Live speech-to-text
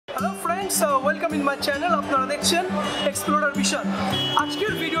Hello friends welcome in my channel আপনারা দেখছেন explorer বিশাল।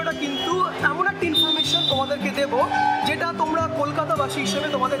 আজকের ভিডিওটা কিন্তু এমন একটা ইনফরমেশন তোমাদেরকে দেব যেটা তোমরা কলকাতাবাসী হিসেবে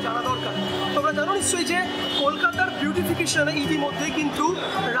তোমাদের জানা দরকার। তোমরা জানো নিশ্চয়ই যে কলকাতার বিউটিফিকেশনে ইতিমধ্যে কিন্তু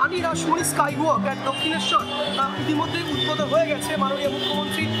রানী রাসমণি স্কাইওয়াক এট দক্ষিণেশ্বর ইতিমধ্যে উদ্বোধন হয়ে গেছে, মাননীয়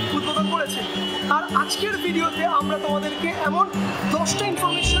মুখ্যমন্ত্রী উদ্বোধন করেছে। আর আজকের ভিডিওতে আমরা তোমাদেরকে এমন 10টা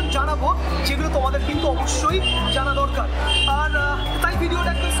ইনফরমেশন জানাবো যেগুলো তোমাদের কিন্তু অবশ্যই জানা দরকার। আর তাই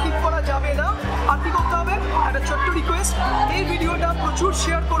ভিডিওটা একটু স্কিপ করা যাবে না। আর কি করতে হবে, একটা ছোট্ট রিকোয়েস্ট, এই ভিডিওটা প্রচুর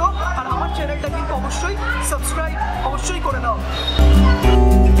শেয়ার করো আর আমার চ্যানেলটা কিন্তু অবশ্যই সাবস্ক্রাইব অবশ্যই করে নাও।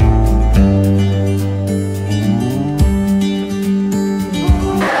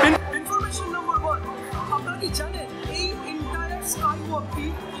 ইনফরমেশন নাম্বার 1, আপনারা কি জানেন এই এন্টায়ার স্কাইওয়াকটি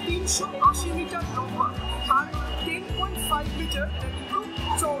 380 মিটার লম্বা আর 10.5 মিটার কিন্তু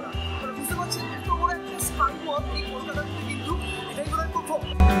চওড়া। আপনারা বুঝতে পারছেন এত বড় একটা স্কাইওয়াক এই কলকাতাতে কিন্তু এটাই বড় প্রথম।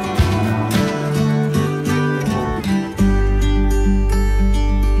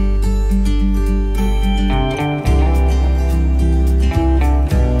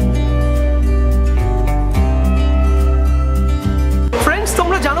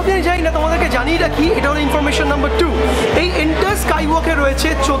 তোমাদেরকে জানিয়ে রাখি, এটা হলো ইনফরমেশন নাম্বার 2। এই এন্টার স্কাইওয়াকে রয়েছে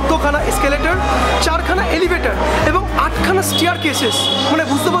 14খানা এসকেলেটর, 4খানা এলিভেটর এবং 8খানা স্টিয়ার কেসেস। মানে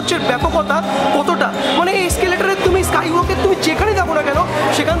বুঝতে পারছো এর ব্যাপকতা কতটা। মানে এই এসকেলেটরে তুমি স্কাইওয়াকে তুমি যেখানেই যাবো না কেন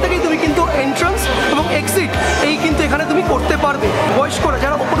সেখান থেকেই তুমি কিন্তু এন্ট্রান্স এবং এক্সিট এই কিন্তু এখানে তুমি করতে পারবে। বয়স্করা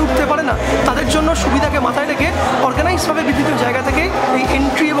যারা ওপরে উঠতে পারে না তাদের জন্য সুবিধাকে মাথায় রেখে অর্গানাইজভাবে বিভিন্ন জায়গা থেকে এই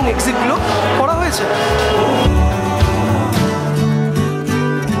এন্ট্রি এবং এক্সিটগুলো করা হয়েছে।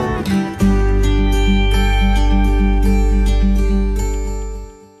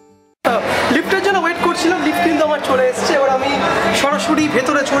 চলে এসছে, এবার আমি সরাসরি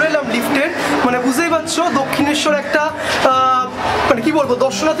ভেতরে চলে এলাম লিফটের। মানে বুঝতেই পারছো দক্ষিণেশ্বর একটা মানে কি বলবো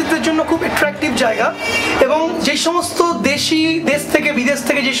দর্শনার্থীদের জন্য খুব অ্যাট্রাকটিভ জায়গা। এবং যে সমস্ত দেশ থেকে বিদেশ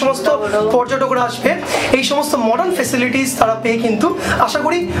থেকে যে সমস্ত পর্যটকরা আসবে এই সমস্ত মডার্ন ফেসিলিটিস তারা পেয়ে কিন্তু আশা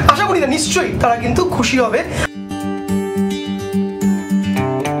করি না নিশ্চয়ই তারা কিন্তু খুশি হবে।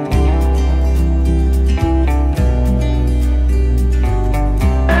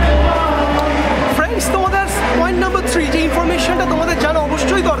 যে ইনফরমেশনটা তোমাদের জানা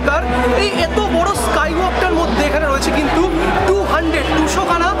অবশ্যই দরকার, এই এত বড় স্কাইওয়াকটার মধ্যে এখানে রয়েছে কিন্তু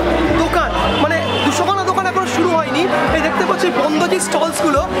 200খানা দোকান। মানে 200খানা দোকান এখনো শুরু হয়নি। এই দেখতে পাচ্ছি বন্ধ যে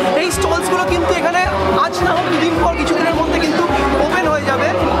স্টলসগুলো, এই স্টলসগুলো কিন্তু এখানে আজ না হোক দুদিন পর কিছুদিনের মধ্যে কিন্তু ওপেন হয়ে যাবে।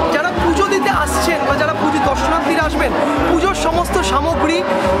 যারা পুজো দিতে আসছেন বা যারা দর্শনার্থীরা আসবেন, পুজোর সমস্ত সামগ্রী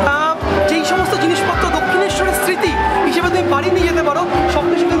যেই সমস্ত জিনিসপত্র দক্ষিণেশ্বরের স্মৃতি হিসেবে তুমি বাড়ি নিয়ে যেতে পারো সব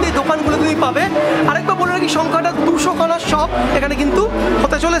কিছু কিন্তু এই দোকানগুলো তুমি পাবে। আরেকবার বলে রাখি সংখ্যাটা 200খানা শপ এখানে কিন্তু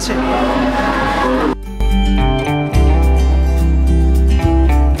হতে চলেছে।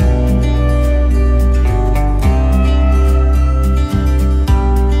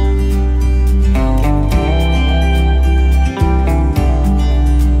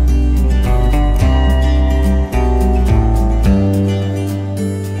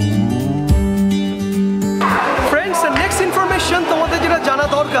 তোমাদের যেটা জানা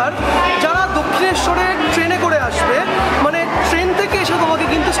দরকার, যারা দক্ষিণেশ্বরে ট্রেনে করে আসবে, মানে ট্রেন থেকে এসে তোমাকে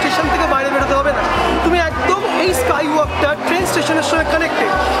কিন্তু স্টেশন থেকে বাইরে বেরোতে হবে না। তুমি একদম এই স্কাইওয়াকটা ট্রেন স্টেশনের সঙ্গে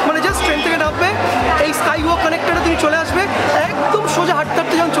কানেক্টেড। মানে জাস্ট ট্রেন থেকে নামবে, এই স্কাইওয়াক কানেক্টেডে তুমি চলে আসবে, একদম সোজা হাঁটতে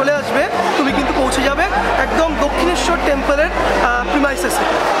হাঁটতে যখন চলে আসবে তুমি কিন্তু পৌঁছে যাবে একদম দক্ষিণেশ্বর টেম্পলের প্রিমাইসেসে।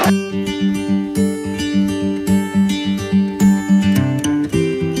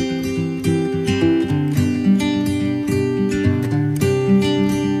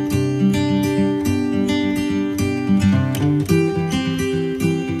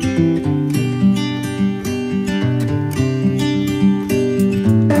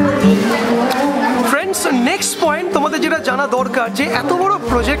 নেক্সট পয়েন্ট তোমাদের যেটা জানা দরকার, যে এত বড়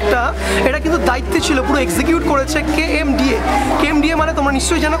প্রজেক্টটা এটা কিন্তু দায়িত্বে ছিল পুরো এক্সিকিউট করেছে কেএমডিএ মানে তোমরা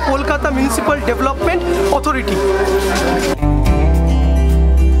নিশ্চয়ই জানো কলকাতা মিউনিসিপ্যাল ডেভেলপমেন্ট অথরিটি।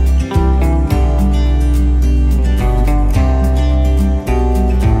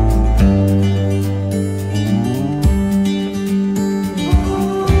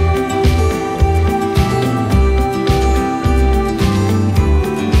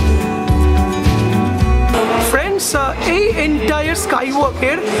 এই এন্টায়ার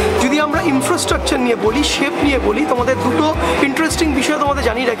স্কাইওয়াকের যদি আমরা ইনফ্রাস্ট্রাকচার নিয়ে বলি, শেপ নিয়ে বলি, তোমাদের দুটো ইন্টারেস্টিং বিষয় তোমাদের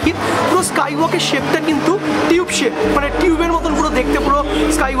জানিয়ে রাখি। পুরো স্কাইওয়াকের শেপটা কিন্তু টিউব শেপ, মানে টিউবের মতন পুরো দেখতে পুরো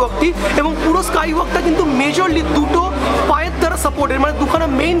স্কাইওয়াকটি। এবং পুরো স্কাইওয়াকটা কিন্তু মেজরলি দুটো পায়ের দ্বারা সাপোর্টেড, মানে দুখানা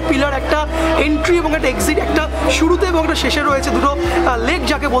মেইন পিলার, একটা এন্ট্রি এবং একটা এক্সিট, একটা শুরুতে এবং একটা শেষে রয়েছে, দুটো লেগ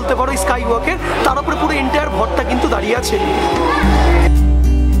যাকে বলতে পারো স্কাইওয়াকের, তার উপরে পুরো এন্টায়ার ভরটা কিন্তু দাঁড়িয়ে আছে।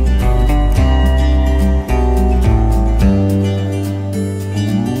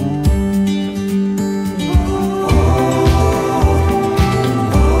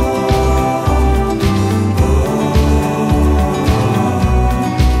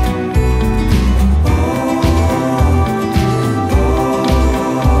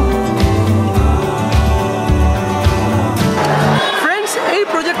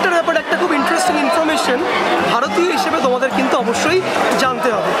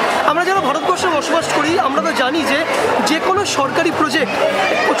 ব্রেকফাস্ট করি। আমরা তো জানি যে কোনো সরকারি প্রজেক্ট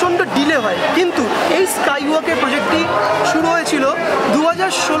প্রচণ্ড ডিলে হয়, কিন্তু এই স্কাই ওয়াকের প্রজেক্টটি শুরু হয়েছিল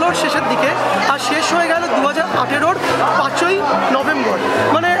 2016-র শেষের দিকে আর শেষ হয়ে গেল 2018-র 5ই নভেম্বর।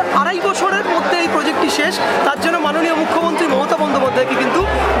 মানে 2.5 বছরের মধ্যে এই প্রজেক্টটি শেষ। তার জন্য মাননীয় মুখ্যমন্ত্রী মমতা বন্দ্যোপাধ্যায়কে কিন্তু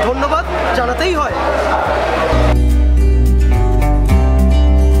ধন্যবাদ জানাতেই হয়।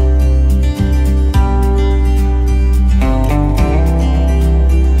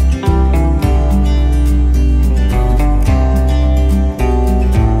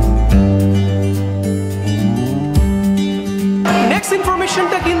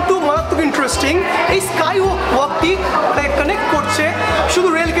 ইনফরমেশনটা কিন্তু মারাত্মক ইন্টারেস্টিং। এই স্কাই ওয়াকটি কানেক্ট করছে শুধু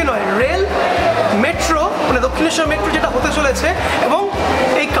রেলকে নয়, রেল, মেট্রো মানে দক্ষিণেশ্বর মেট্রো যেটা হতে চলেছে, এবং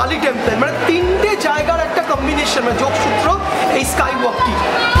এই কালী টেম্পল, মানে 3টে জায়গার একটা কম্বিনেশন, মানে যোগসূত্র এই স্কাই ওয়াকটি।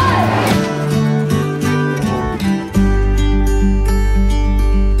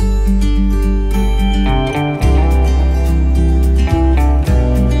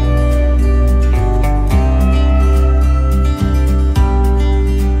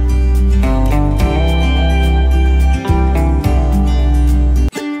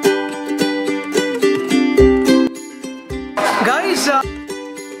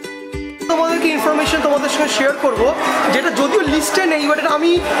 তোমাদেরকে ইনফরমেশন তোমাদের সঙ্গে শেয়ার করবো, যেটা যদিও লিস্টে নেই, বাট এটা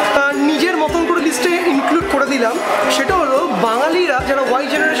আমি নিজের মতন করে লিস্টে ইনক্লুড করে দিলাম। সেটা হলো বাঙালিরা যারা ওয়াই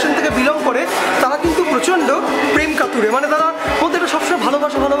জেনারেশন থেকে বিলং করে তারা কিন্তু প্রচণ্ড প্রেম কাতুরে, মানে তারা মধ্যে একটা সবসময়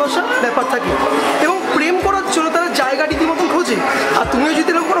ভালোবাসা ব্যাপার থাকে, এবং প্রেম করার জন্য তারা জায়গা রীতিমতন খোঁজে। আর তুমিও যদি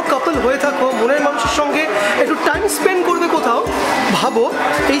এরকম কোনো কাপল হয়ে থাকো, মনের মানুষের সঙ্গে একটু টাইম স্পেন্ড করবে কোথাও, ভাবো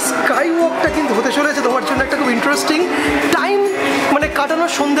এই স্কাই ওয়াকটা কিন্তু হতে চলেছে তোমার জন্য একটা খুব ইন্টারেস্টিং টাইম, মানে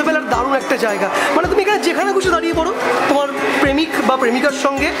কাটানোর সন্ধ্যেবেলার দারুণ একটা জায়গা। মানে তুমি এখানে যেখানে খুশি দাঁড়িয়ে পড়ো তোমার প্রেমিক বা প্রেমিকার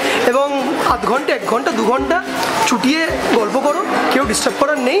সঙ্গে, এবং আধ ঘন্টা, 1 ঘন্টা, 2 ঘন্টা ছুটিয়ে গল্প করো, কেউ ডিস্টার্ব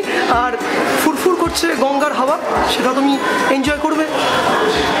করার নেই, আর ফুরফুর করছে গঙ্গার হাওয়া, সেটা তুমি এনজয় করবে।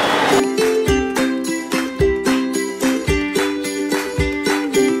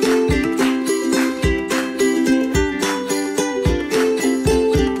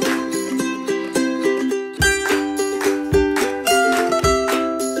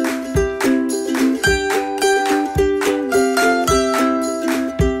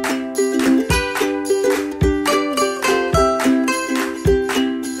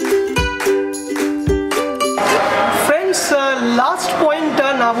 লাস্ট পয়েন্টটা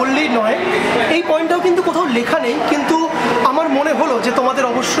না বললেই নয়, এই পয়েন্টটাও কিন্তু কোথাও লেখা নেই, কিন্তু আমার মনে হলো যে তোমাদের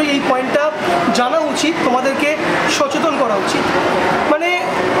অবশ্যই এই পয়েন্টটা জানা উচিত, তোমাদেরকে সচেতন করা উচিত। মানে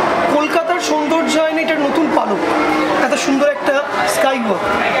কলকাতার সৌন্দর্যায়নে এটার নতুন পালক, এত সুন্দর একটা স্কাই ওয়াক।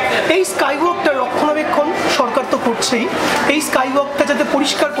 এই স্কাই ওয়াকটা রক্ষণাবেক্ষণ সরকার তো করছেই, এই স্কাই ওয়াকটা যাতে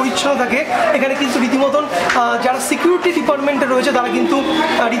পরিষ্কার পরিচ্ছন্ন থাকে এখানে কিন্তু রীতিমতন যারা সিকিউরিটি ডিপার্টমেন্টে রয়েছে তারা কিন্তু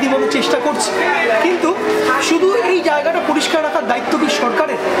রীতিমতো চেষ্টা করছে। কিন্তু শুধু এই জায়গাটা পরিষ্কার রাখার দায়িত্ব কি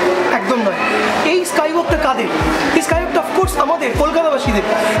সরকারের? একদম নয়। এই স্কাই ওয়াকটা কাদের? এই স্কাই ওয়াকটা অফকোর্স আমাদের কলকাতাবাসীদের।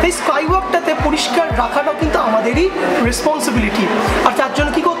 এই স্কাই ওয়াকটাতে পরিষ্কার রাখাটাও কিন্তু আমাদেরই রেসপন্সিবিলিটি। আর তার জন্য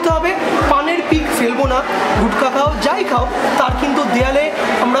কী করতে হবে? পানের পিক ফেলবো না, গুটখা খাও, যাই খাও, তার কিন্তু দেয়ালে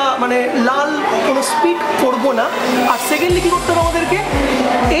আমরা মানে লাল কোনো স্পিড করবো না। আর সেকেন্ডলি কী করতে হবে আমাদেরকে?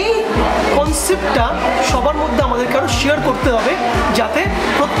 এই কনসেপ্টটা সবার মধ্যে আমাদেরকে আরও শেয়ার করতে হবে, যাতে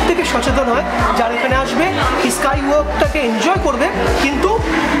প্রত্যেকে সচেতন হয়, যারা এখানে আসবে স্কাই ওয়াকটাকে এনজয় করবে, কিন্তু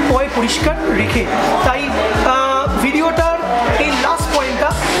পয় পরিষ্কার রেখে। তাই ভিডিওটার এই লাস্ট পয়েন্টটা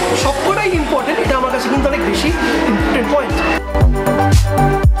সবকটাই ইম্পর্টেন্ট, এটা আমার কাছে কিন্তু অনেক বেশি ইম্পর্টেন্ট পয়েন্ট।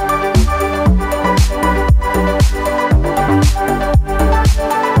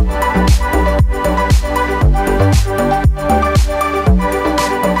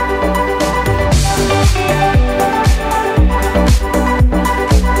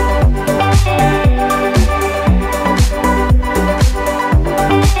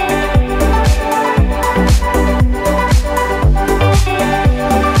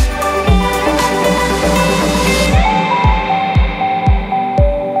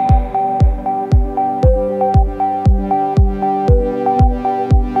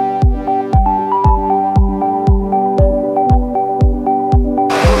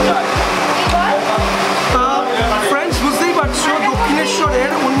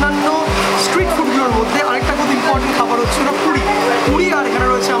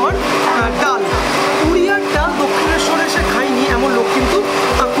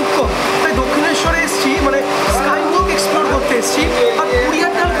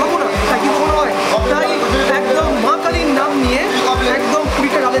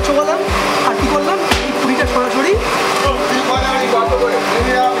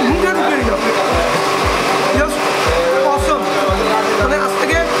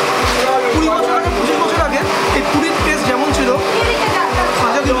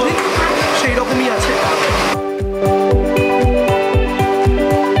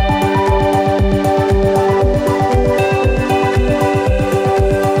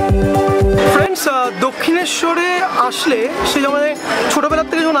 দক্ষিণেশ্বরে আসলে সে মানে ছোটোবেলার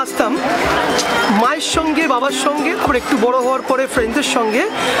থেকে যখন আসতাম মায়ের সঙ্গে বাবার সঙ্গে, তারপর একটু বড় হওয়ার পরে ফ্রেন্ডসদের সঙ্গে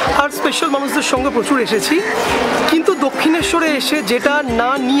আর স্পেশাল মানুষদের সঙ্গে প্রচুর এসেছি। কিন্তু দক্ষিণেশ্বরে এসে যেটা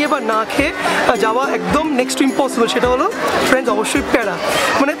না নিয়ে বা না খেয়ে যাওয়া একদম নেক্সট টু ইম্পসিবল, সেটা হলো ফ্রেন্ডস অবশ্যই প্যারা।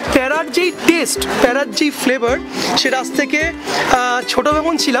 মানে প্যারার যেই টেস্ট, প্যারার যেই ফ্লেভার, সেটা আজ থেকে ছোটো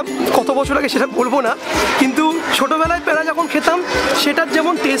যখন ছিলাম, কত বছর আগে সেটা বলবো না, কিন্তু ছোটোবেলায় প্যারা যখন খেতাম সেটার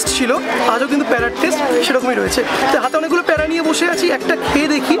যেমন টেস্ট ছিল আজও কিন্তু প্যারার টেস্ট সেরকমই রয়েছে। তো হাতে অনেকগুলো প্যারা নিয়ে বসে আছি, একটা খেয়ে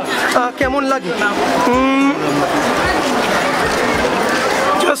দেখি কেমন লাগে।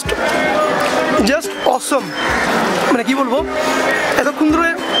 জাস্ট অসম, মানে কি বলবো, এতক্ষণ ধরে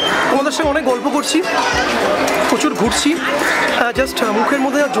আমাদের সঙ্গে অনেক গল্প করছি, প্রচুর ঘুরছি, জাস্ট মুখের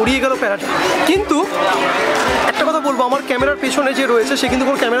মধ্যে জড়িয়ে গেল প্যারাটা। কিন্তু একটা কথা বলবো, আমার ক্যামেরার পেছনে যে রয়েছে সে কিন্তু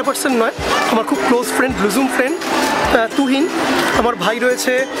কোনো ক্যামেরা পার্সন নয়, আমার খুব ক্লোজ ফ্রেন্ড, ব্লুজুম ফ্রেন্ড তুহিন, আমার ভাই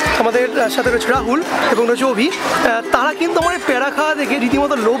রয়েছে, আমাদের সাথে রয়েছে রাহুল এবং রয়েছে অভি। তারা কিন্তু আমার প্যারা খাওয়া দেখে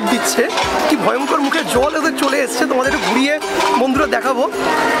রীতিমতো লোভ দিচ্ছে, কি ভয়ঙ্কর মুখে জল এদের চলে এসছে। তোমাদের একটু ঘুরিয়ে বন্ধুরা দেখাবো।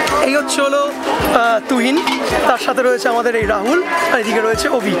 এই হচ্ছে হলো তুহিন, তার সাথে রয়েছে আমাদের এই রাহুল, আর এদিকে রয়েছে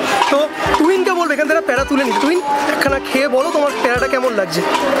অভি। তো তুহিনকে বলবো এখান থেকে প্যারা তুলে নি। তুহিন একখানা খেয়ে বলো তোমার প্যারাটা কেমন লাগছে।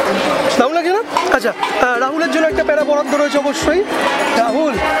 দারুণ লাগছে না? আচ্ছা, রাহুলের জন্য একটা প্যারা বরাদ্দ রয়েছে অবশ্যই।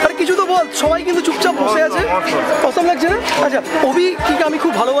 রাহুল আর কিছু তো বল, সবাই কিন্তু চুপচাপ বসে আছে, পছন্দ লাগছে না? আচ্ছা, অভি কি আমি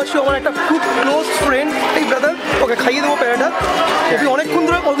খুব ভালোবাসি, আমার একটা খুব ক্লোজ ফ্রেন্ড, এই ব্রাদার, ওকে খাইয়ে দেবো প্যারাটা। অভি অনেকক্ষণ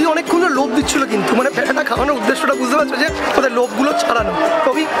ধরে লোভ দিচ্ছিল, কিন্তু মানে প্যারাটা খাওয়ানোর উদ্দেশ্যটা বুঝতে পারছো যে ওদের লোভগুলো ছাড়ানো।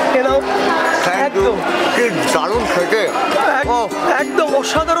 অভি এ নাও। একদম দারুণ খেতে, একদম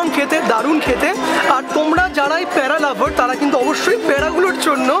অসাধারণ খেতে, দারুণ খেতে। আর তোমরা যারাই প্যারা লাভার তারা কিন্তু অবশ্যই প্যারাগুলোর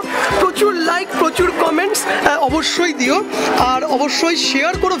জন্য প্রচুর লাইক, প্রচুর কমেন্টস অবশ্যই দিও, আর অবশ্যই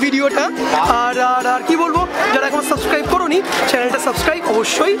শেয়ার করো ভিডিওটা। আর আর আর কি বলবো, যারা এখন সাবস্ক্রাইব করোনি চ্যানেলটা সাবস্ক্রাইব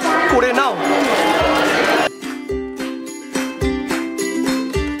অবশ্যই করে নাও।